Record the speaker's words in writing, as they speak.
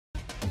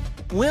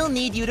we'll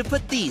need you to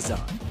put these on.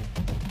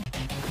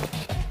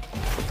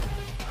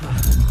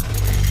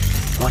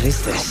 What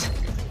is this?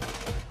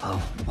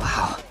 Oh,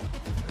 wow.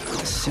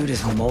 The suit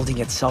is molding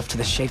itself to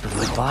the shape of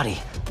my body.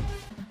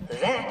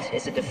 That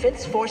is a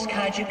Defense Force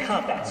Kaiju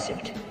combat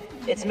suit.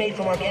 It's made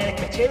from organic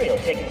material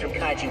taken from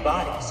Kaiju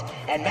bodies,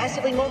 and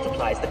massively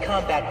multiplies the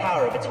combat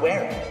power of its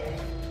wearer.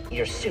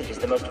 Your suit is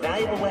the most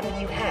valuable weapon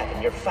you have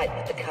in your fight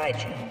with the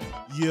Kaiju.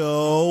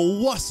 Yo,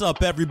 what's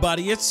up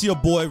everybody? It's your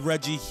boy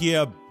Reggie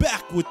here,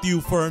 back with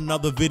you for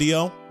another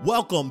video.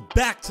 Welcome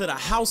back to the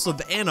House of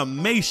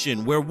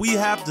Animation, where we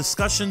have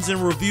discussions and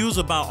reviews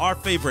about our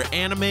favorite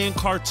anime and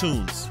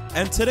cartoons.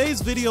 And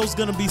today's video is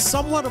going to be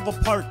somewhat of a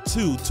part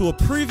 2 to a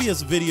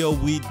previous video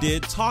we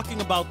did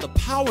talking about the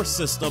power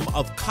system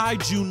of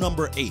Kaiju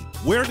No. 8.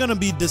 We're going to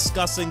be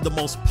discussing the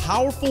most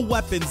powerful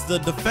weapons the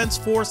Defense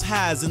Force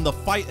has in the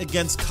fight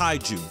against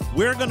Kaiju.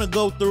 We're going to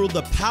go through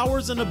the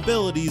powers and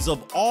abilities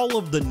of all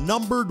of the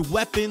numbered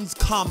weapons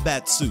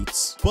combat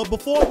suits. But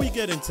before we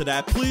get into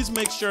that, please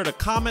make sure to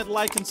comment,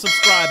 like, and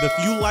subscribe if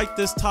you like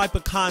this type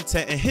of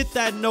content, and hit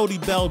that noti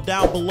bell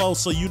down below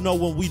so you know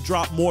when we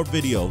drop more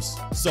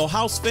videos. So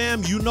house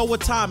fam, you know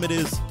what time it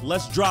is.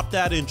 Let's drop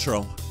that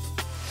intro.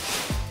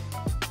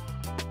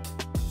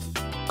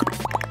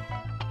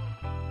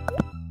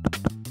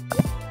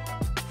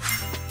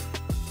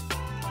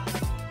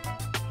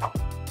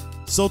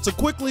 So to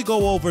quickly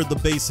go over the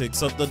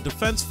basics of the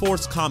Defense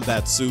Force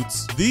combat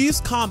suits,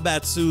 these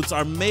combat suits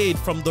are made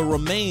from the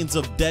remains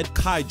of dead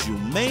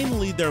Kaiju,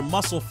 mainly their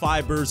muscle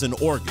fibers and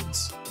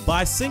organs.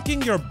 By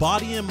syncing your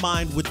body and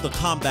mind with the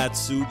combat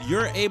suit,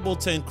 you're able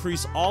to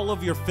increase all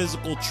of your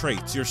physical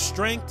traits. Your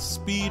strength,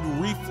 speed,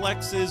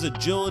 reflexes,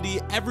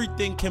 agility,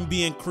 everything can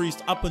be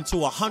increased up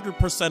until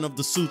 100% of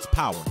the suit's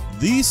power.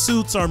 These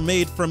suits are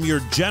made from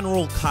your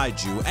general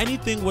Kaiju.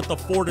 Anything with a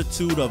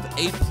fortitude of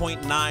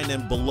 8.9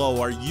 and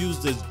below are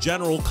used as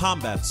general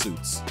combat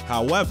suits.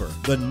 However,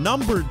 the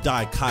numbered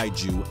Dai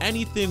Kaiju,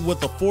 anything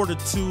with a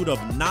fortitude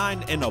of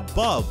 9 and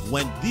above,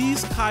 when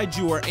these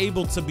Kaiju are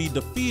able to be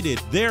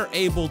defeated, they're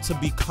able to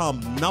become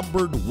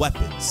numbered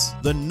weapons.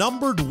 The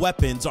numbered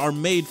weapons are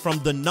made from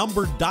the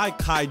numbered Dai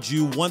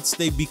Kaiju once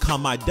they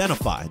become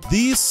identified.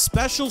 These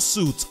special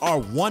suits are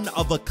one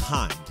of a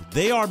kind.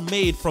 They are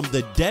made from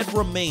the dead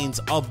remains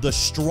of the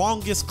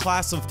strongest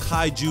class of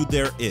Kaiju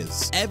there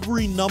is.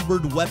 Every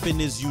numbered weapon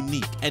is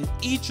unique, and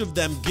each of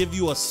them give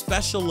you a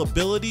special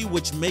ability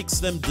which makes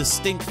them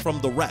distinct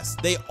from the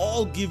rest. They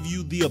all give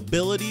you the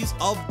abilities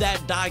of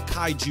that Dai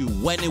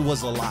Kaiju when it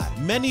was alive.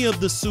 Many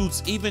of the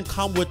suits even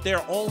come with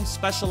their own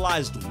specialized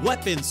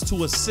weapons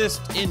to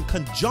assist in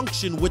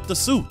conjunction with the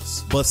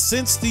suits. But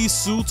since these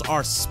suits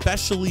are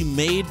specially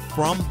made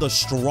from the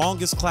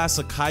strongest class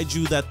of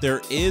Kaiju that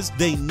there is,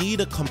 they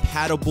need a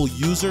compatible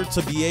user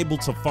to be able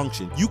to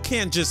function. You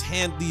can't just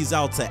hand these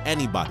out to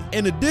anybody.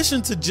 In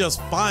addition to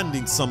just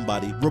finding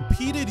somebody,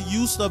 repeated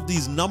use of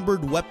these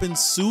numbered weapon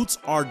suits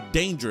are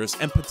dangerous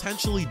and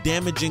potentially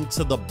damaging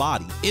to the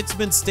body. It's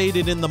been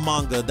stated in the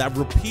manga that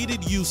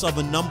repeated use of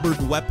a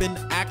numbered weapon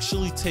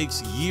actually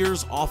takes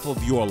years off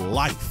of your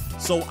life.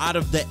 So out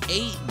of the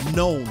 8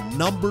 known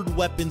numbered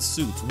weapon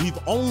suits, we've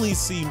only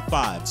seen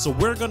 5. So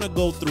we're gonna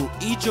go through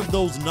each of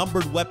those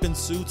numbered weapon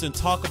suits and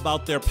talk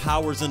about their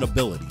powers and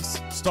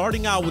abilities.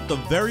 Starting out with the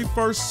very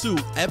first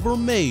suit ever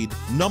made,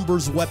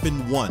 Numbers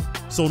Weapon 1.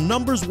 So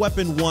Numbers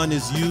Weapon 1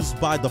 is used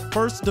by the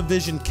 1st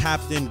Division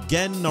Captain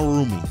Gen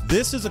Narumi.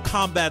 This is a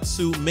combat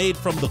suit made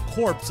from the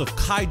corpse of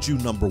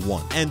Kaiju No.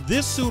 1. And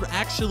this suit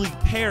actually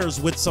pairs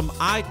with some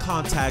eye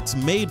contacts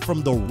made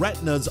from the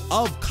retinas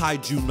of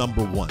Kaiju No.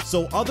 1.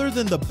 So other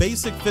than the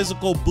basic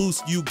physical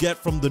boost you get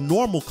from the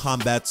normal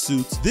combat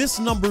suits, this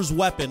Numbers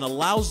weapon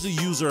allows the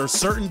user a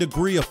certain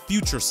degree of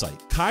future sight.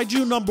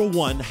 Kaiju No.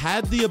 1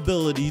 had the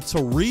ability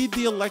to read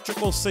the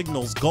electrical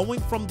signals going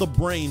from the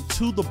brain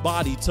to the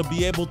body to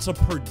be able to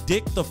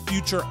predict the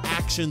future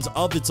actions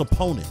of its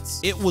opponents.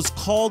 It was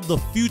called the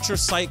Future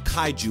Sight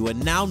Kaiju,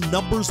 and now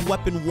Numbers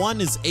Weapon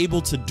 1 is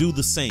able to do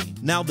the same.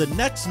 Now the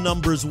next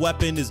Numbers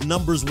weapon is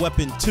Numbers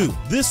Weapon 2.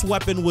 This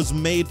weapon was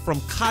made from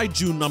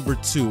Kaiju No.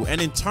 2, and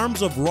in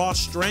terms of raw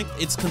strength,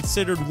 it's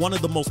considered one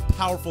of the most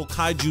powerful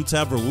Kaiju to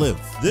ever live.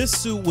 This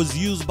suit was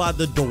used by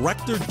the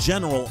Director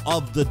General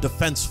of the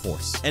Defense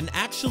Force, and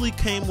actually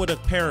came with a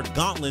pair of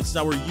gauntlets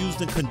that were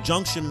used in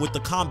conjunction with the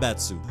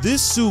combat suit.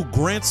 This suit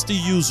grants the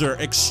user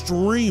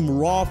extreme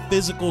raw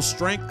physical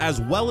strength, as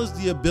well as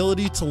the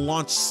ability to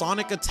launch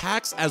sonic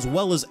attacks as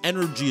well as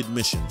energy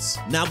emissions.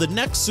 Now the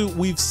next suit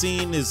we've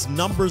seen is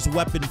Numbers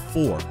Weapon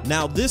 4.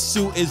 Now this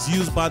suit is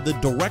used by the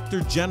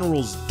Director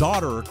General's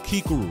daughter,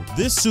 Kikuru.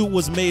 This suit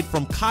was made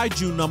from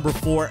Kaiju No.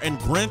 4 and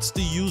grants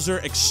the user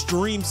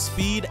extreme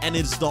speed, and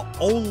is the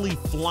only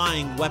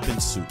flying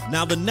weapon suit.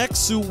 Now the next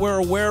suit we're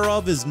aware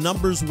of is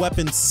Numbers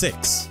Weapon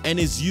 6 and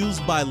is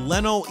used by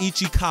Leno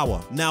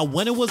Ichikawa. Now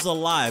when it was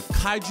alive,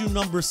 Kaiju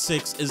No.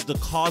 6 is the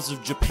cause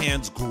of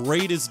Japan's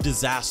greatest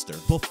disaster.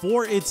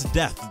 Before its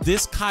death,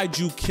 this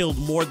Kaiju killed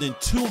more than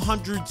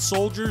 200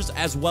 soldiers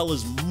as well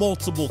as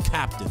multiple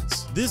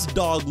captains. This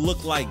dog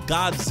looked like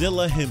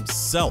Godzilla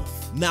himself.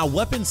 Now,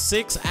 Weapon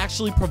 6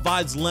 actually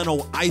provides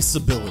Leno ice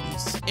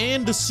abilities,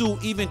 and the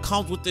suit even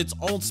comes with its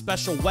own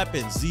special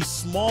weapons, these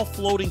small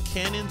floating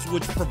cannons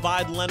which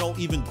provide Leno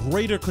even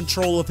greater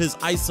control of his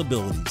ice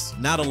abilities.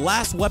 Now, the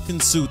last weapon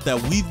suit that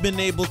we've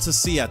been able to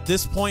see at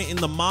this point in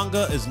the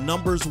manga is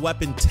Numbers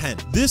Weapon 10.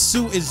 This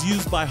suit is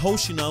used by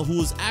Hoshina, who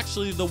is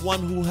actually the one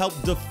who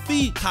helped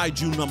defeat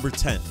Kaiju number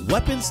 10.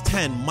 Weapons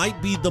 10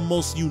 might be the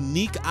most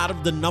unique out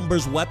of the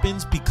Numbers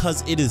weapons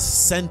because it is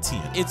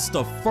sentient. It's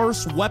the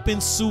first weapon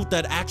suit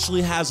that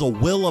actually has a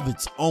will of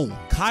its own.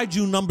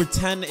 Kaiju number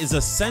 10 is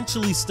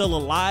essentially still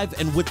alive,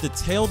 and with the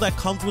tail that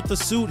comes with the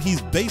suit,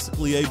 he's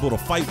basically able to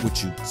fight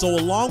with you. So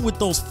along with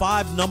those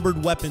 5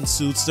 numbered weapon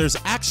suits, there's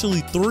actually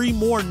 3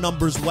 more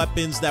Numbers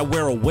weapons that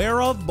we're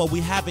aware of, but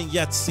we haven't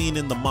yet seen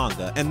in the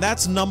manga, and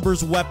that's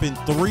Numbers Weapon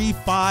 3,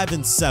 5,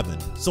 and 7.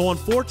 So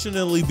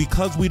unfortunately,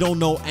 because we don't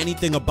know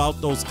anything about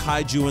those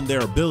Kaiju and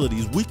their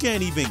abilities, we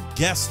can't even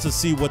guess to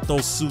see what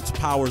those suits'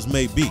 powers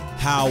may be.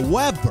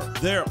 However,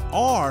 there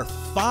are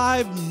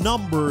 5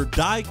 numbered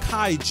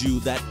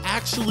Daikaiju that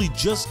actually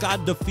just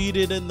got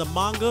defeated in the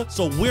manga,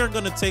 so we're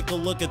gonna take a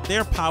look at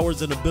their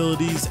powers and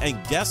abilities and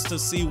guess to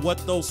see what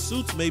those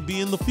suits may be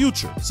in the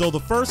future. So the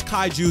first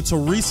Kaiju to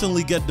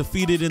recently get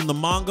defeated in the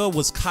manga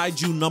was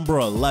Kaiju number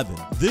 11.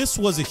 This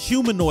was a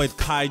humanoid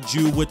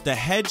Kaiju with the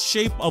head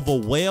shape of a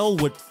whale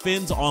with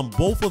fins on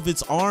both of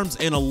its arms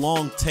and a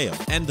long tail.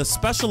 And the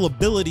special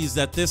abilities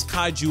that this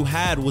Kaiju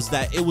had was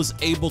that it was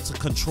able to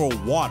control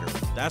water.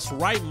 That's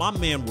right, my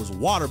man was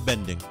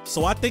waterbending.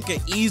 So I think an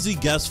easy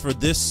guess for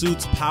this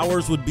suit's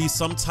powers would be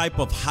some type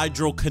of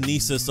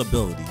hydrokinesis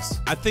abilities.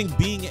 I think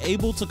being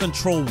able to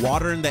control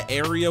water in the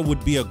area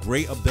would be a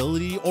great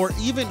ability, or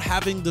even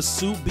having the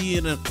suit be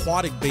an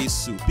aquatic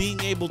based suit,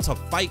 being able to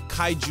fight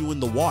Kaiju in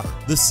the water.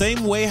 The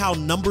same way how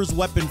Numbers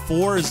Weapon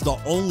 4 is the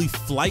only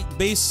flight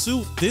based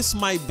suit, this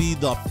might be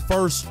the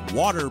first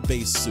water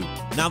based suit.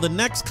 Now the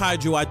next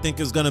Kaiju I think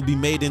is going to be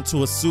made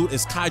into a suit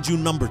is Kaiju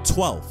number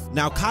 12.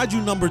 Now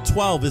Kaiju number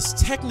 12 is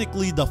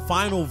technically the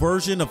final version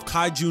of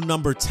Kaiju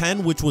number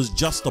 10, which was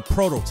just a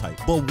prototype.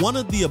 But one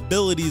of the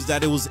abilities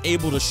that it was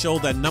able to show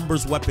that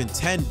Numbers Weapon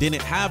 10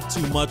 didn't have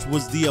too much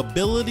was the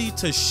ability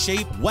to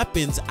shape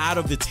weapons out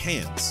of its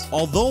hands.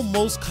 Although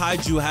most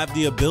Kaiju have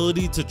the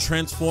ability to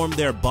transform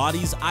their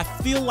bodies, I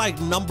feel like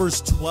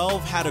Numbers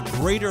 12 had a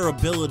greater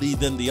ability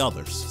than the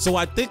others. So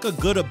I think a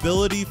good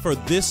ability for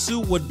this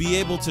suit would be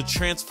able to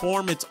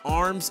transform its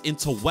arms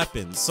into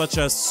weapons, such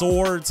as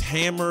swords,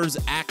 hammers,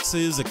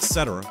 axes,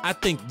 etc. I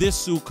think this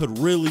suit could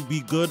really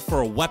be good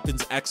for a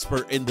weapons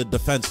expert in the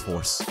Defense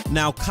Force.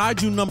 Now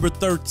Kaiju number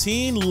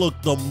 13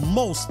 looked the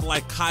most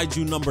like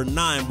Kaiju number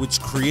 9,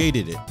 which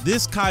created it.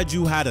 This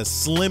Kaiju had a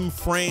slim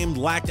frame,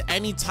 lacked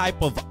any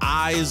type of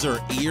eyes or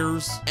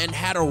ears, and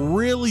had a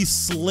really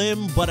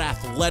slim but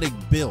athletic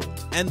build.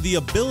 And the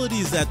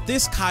abilities that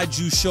this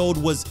Kaiju showed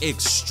was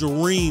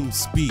extreme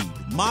speed.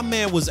 My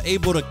man was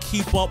able to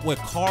keep up with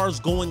cars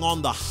going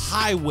on the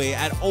highway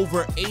at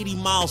over 80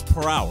 miles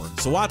per hour.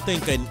 So I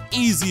think an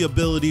easy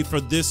ability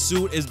for this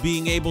suit is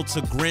being able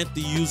to grant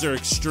the user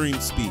extreme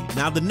speed.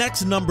 Now the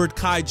next numbered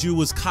Kaiju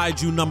was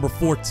Kaiju number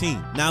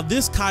 14. Now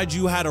this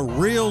Kaiju had a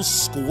real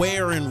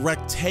square and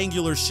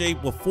rectangular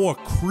shape with 4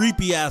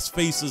 creepy ass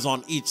faces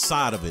on each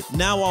side of it.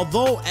 Now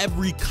although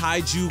every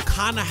Kaiju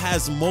kinda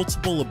has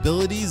multiple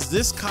abilities,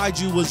 this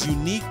Kaiju was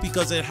unique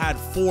because it had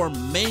 4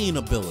 main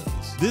abilities.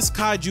 This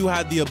Kaiju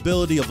had the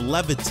ability of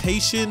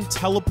levitation,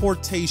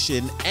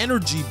 teleportation,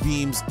 energy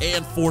beams,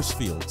 and force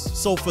fields.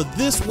 So for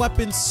this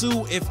weapon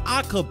suit, if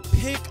I could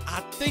pick, I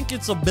think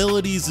its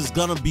abilities is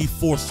gonna be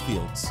force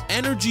fields.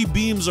 Energy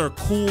beams are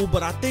cool,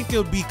 but I think it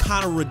would be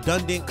kind of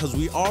redundant because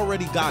we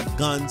already got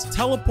guns.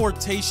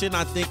 Teleportation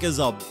I think is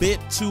a bit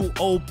too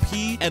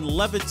OP, and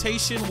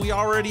levitation, we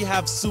already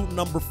have suit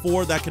number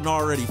 4 that can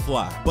already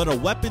fly. But a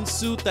weapon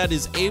suit that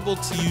is able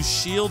to use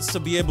shields to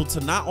be able to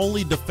not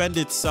only defend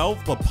itself,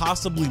 but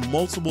possibly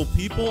multiple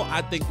people,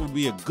 I think would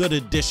be a good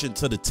addition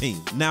to the team.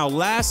 Now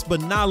last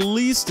but not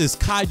least is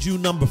Kaiju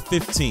number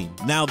 15.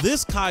 Now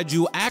this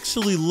Kaiju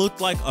actually looked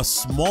like a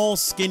small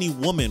skinny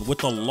woman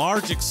with a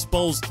large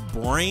exposed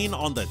brain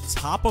on the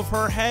top of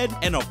her head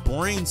and a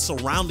brain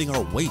surrounding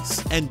her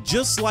waist. And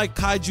just like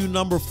Kaiju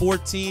number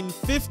 14,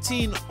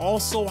 15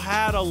 also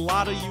had a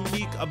lot of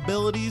unique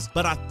abilities,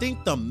 but I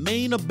think the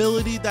main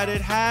ability that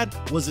it had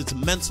was its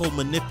mental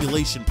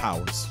manipulation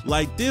powers.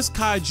 Like this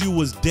Kaiju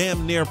was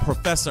damn near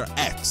Professor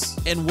X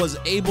and was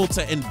able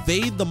to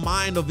invade the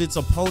mind of its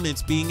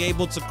opponents, being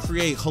able to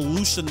create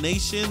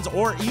hallucinations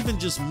or even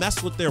just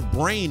mess with their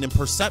brain and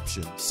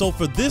perception. So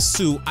for this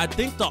suit, I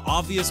think the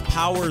obvious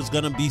power is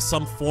gonna be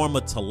some form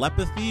of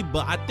telepathy,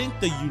 but I think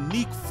the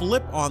unique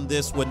flip on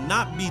this would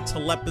not be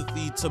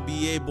telepathy to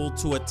be able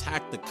to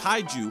attack the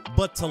kaiju,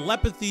 but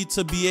telepathy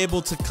to be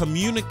able to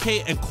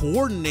communicate and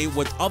coordinate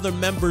with other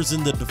members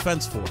in the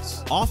defense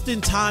force.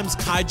 Oftentimes,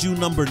 Kaiju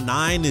number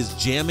 9 is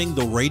jamming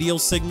the radio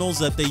signals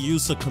that they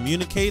use to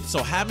communicate,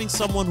 so having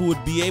someone who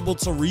would be able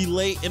to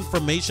relay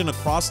information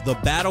across the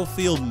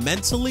battlefield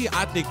mentally,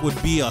 I think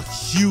would be a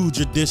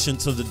huge addition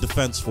to the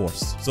defense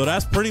force. So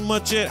that's pretty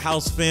much it,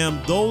 House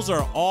Fam. Those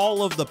are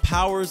all of the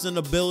powers and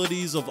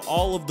abilities of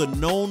all of the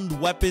known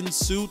weapon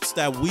suits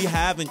that we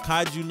have in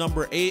Kaiju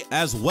number 8,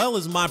 as well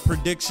as my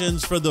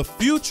predictions for the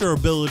future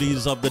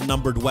abilities of the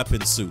numbered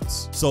weapon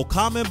suits. So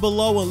comment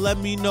below and let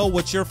me know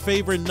what your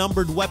favorite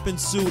numbered weapon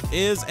suit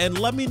is, and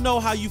let me know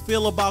how you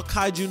feel about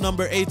Kaiju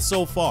number 8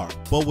 so far.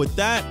 But with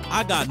that,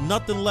 I got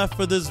nothing left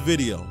for this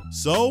video.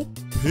 So,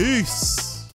 peace.